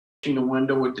the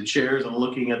window with the chairs and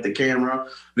looking at the camera,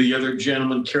 the other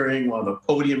gentleman carrying the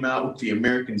podium out with the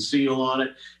American seal on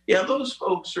it. Yeah, those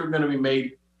folks are going to be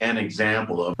made an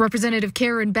example of. Representative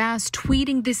Karen Bass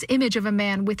tweeting this image of a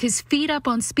man with his feet up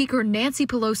on Speaker Nancy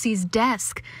Pelosi's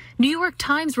desk. New York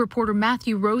Times reporter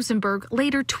Matthew Rosenberg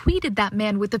later tweeted that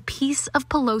man with a piece of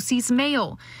Pelosi's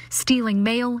mail. Stealing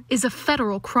mail is a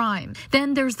federal crime.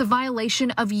 Then there's the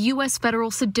violation of U.S. federal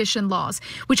sedition laws,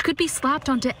 which could be slapped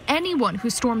onto anyone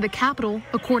who stormed the Capitol,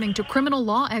 according to criminal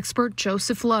law expert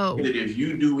Joseph Lowe. That if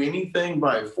you do anything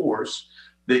by force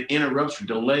that interrupts or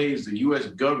delays the U.S.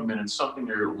 government in something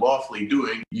they're lawfully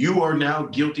doing, you are now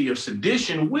guilty of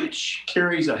sedition, which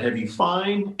carries a heavy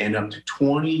fine and up to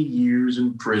 20 years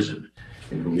in prison.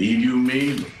 And believe you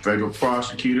me, the federal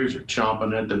prosecutors are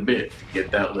chomping at the bit to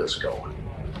get that list going.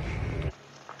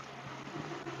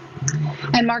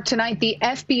 And Mark, tonight the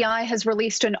FBI has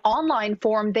released an online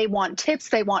form. They want tips,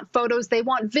 they want photos, they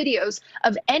want videos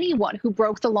of anyone who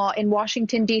broke the law in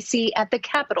Washington, D.C. at the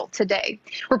Capitol today.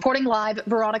 Reporting live,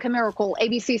 Veronica Miracle,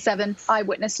 ABC 7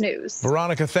 Eyewitness News.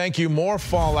 Veronica, thank you. More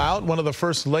fallout. One of the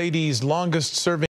First Lady's longest serving